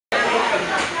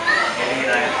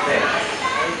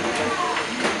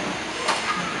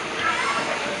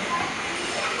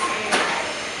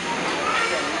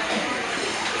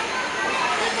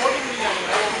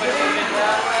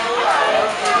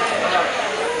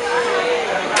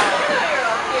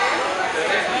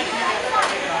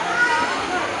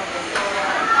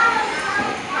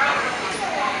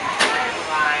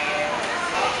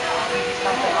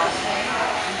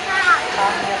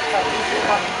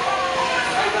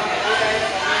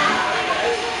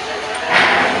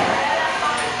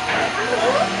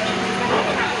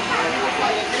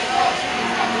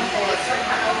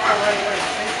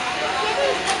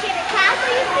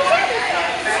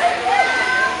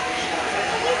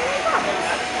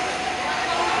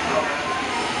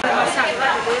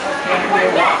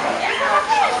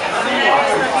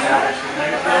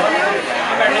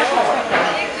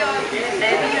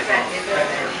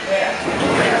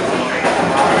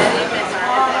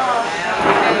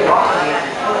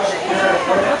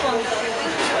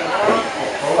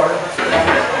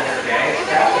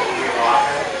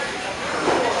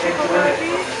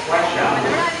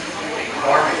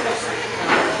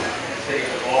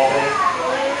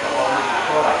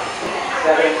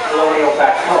Colonial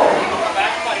back home.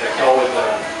 There's always a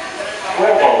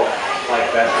square boat like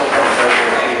vessel from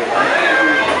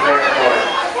transport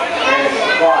and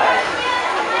supplies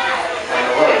on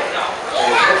the lake.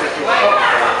 And it's typically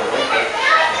focused around the winter.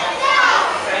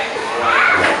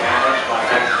 Managed by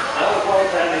other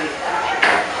boats and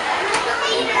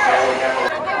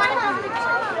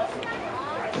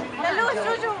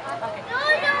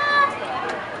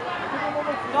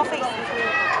No face.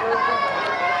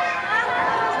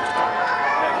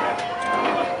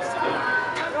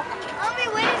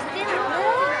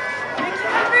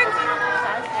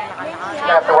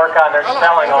 You have to work on their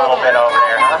spelling a little bit over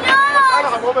there, huh?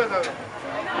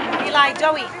 Eli,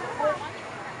 Joey.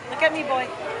 Look at me, boy.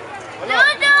 No,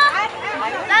 no.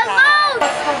 That's loud.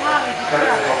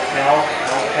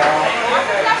 Hotel,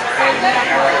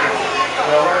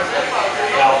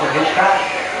 Alfred Hitchcock,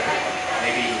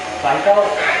 maybe Psycho.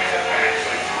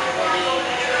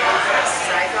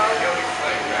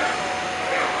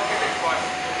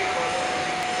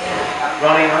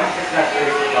 Running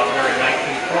unsuccessfully for governor in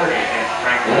 1940 against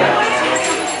Franklin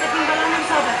Delano.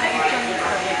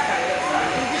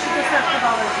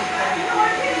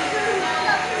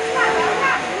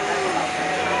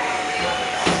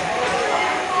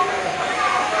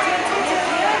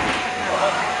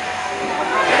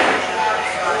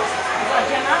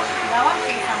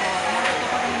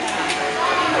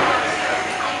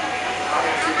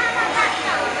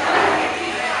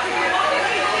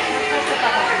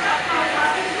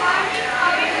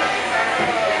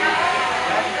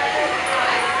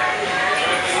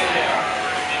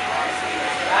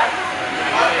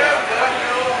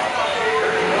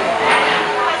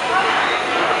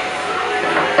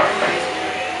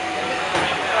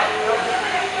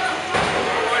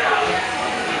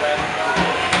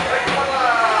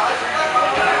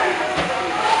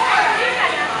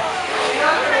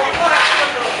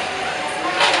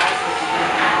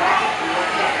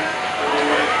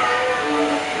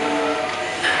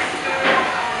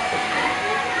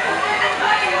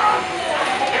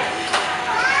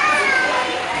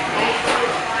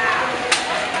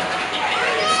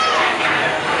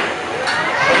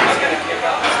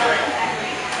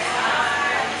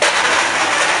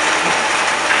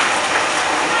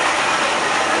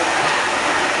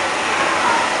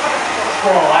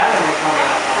 Coral Island was coming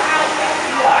up on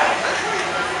Sea Island.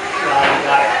 We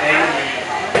got a thing in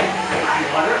the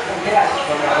 1800s from guests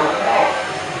from the hotel.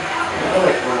 The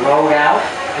village were rowed out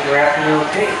to their afternoon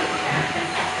tea.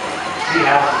 The tea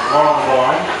house is long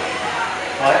gone,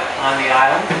 but on the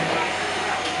island,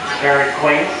 very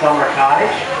quaint summer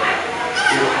cottage,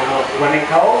 beautiful little swimming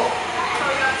cove,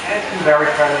 and some very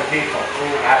friendly people who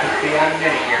happen to be on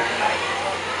mini here tonight.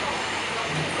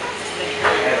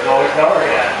 As always, though,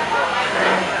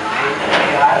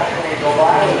 when we go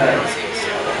by with a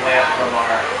laugh from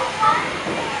our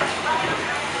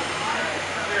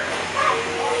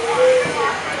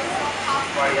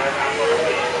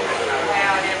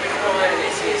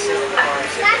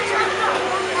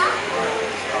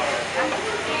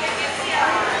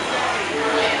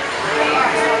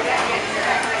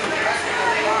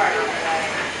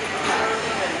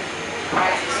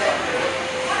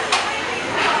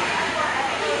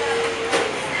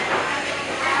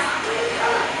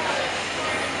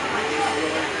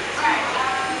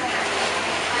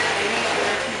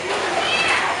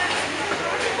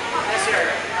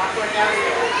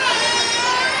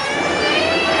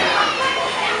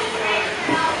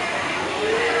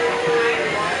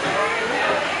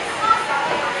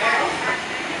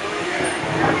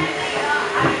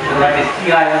right is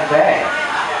Sea Island Bay.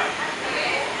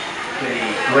 The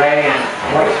gray and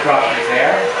white structures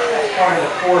there, that's part of the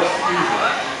Four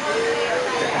Seasons.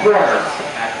 The corners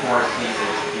at Four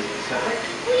Seasons, to be specific.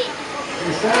 In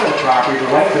the center of the property, the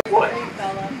right is Wood.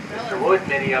 Mr. Wood,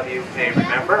 many of you may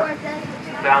remember,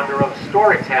 founder of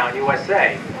Storytown,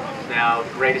 USA, now The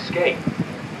Great Escape.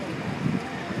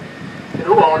 The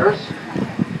new owners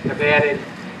have added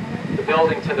the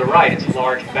building to the right. It's a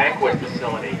large banquet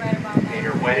facility to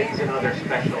cater weddings and other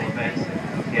special events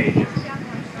and occasions.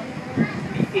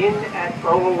 The Inn at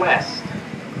Earl West.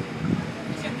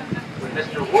 When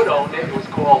Mr. Wood owned it, it was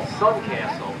called Sun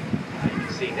Castle. You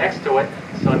can see next to it,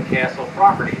 Sun Castle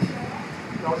Properties.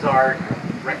 Those are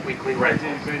weekly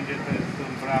rentals. Będzie też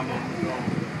tą bramą,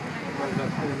 prawda,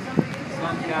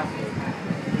 Slandia.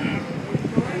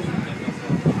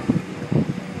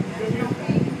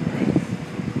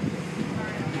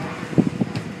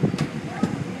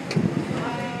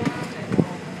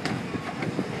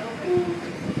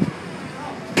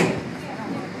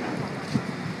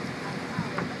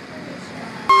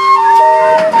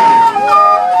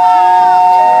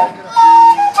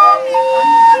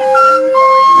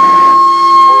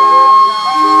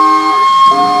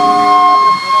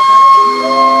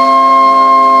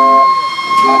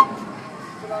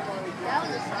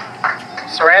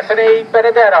 Sir Anthony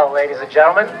Benedetto, ladies and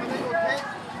gentlemen.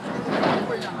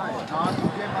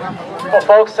 Well,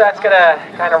 folks, that's going to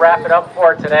kind of wrap it up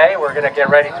for today. We're going to get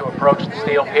ready to approach the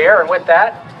steel pier, and with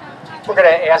that, we're going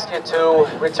to ask you to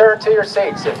return to your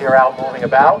seats if you're out moving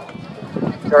about.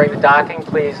 During the docking,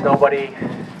 please, nobody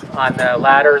on the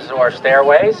ladders or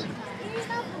stairways.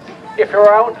 If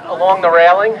you're out along the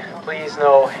railing, please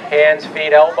no hands,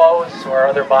 feet, elbows, or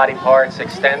other body parts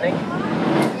extending.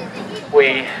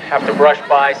 We have to brush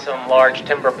by some large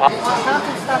timber poles.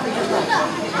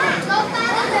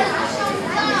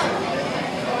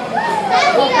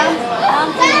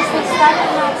 Tam to jest stary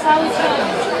na cały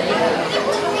dzień.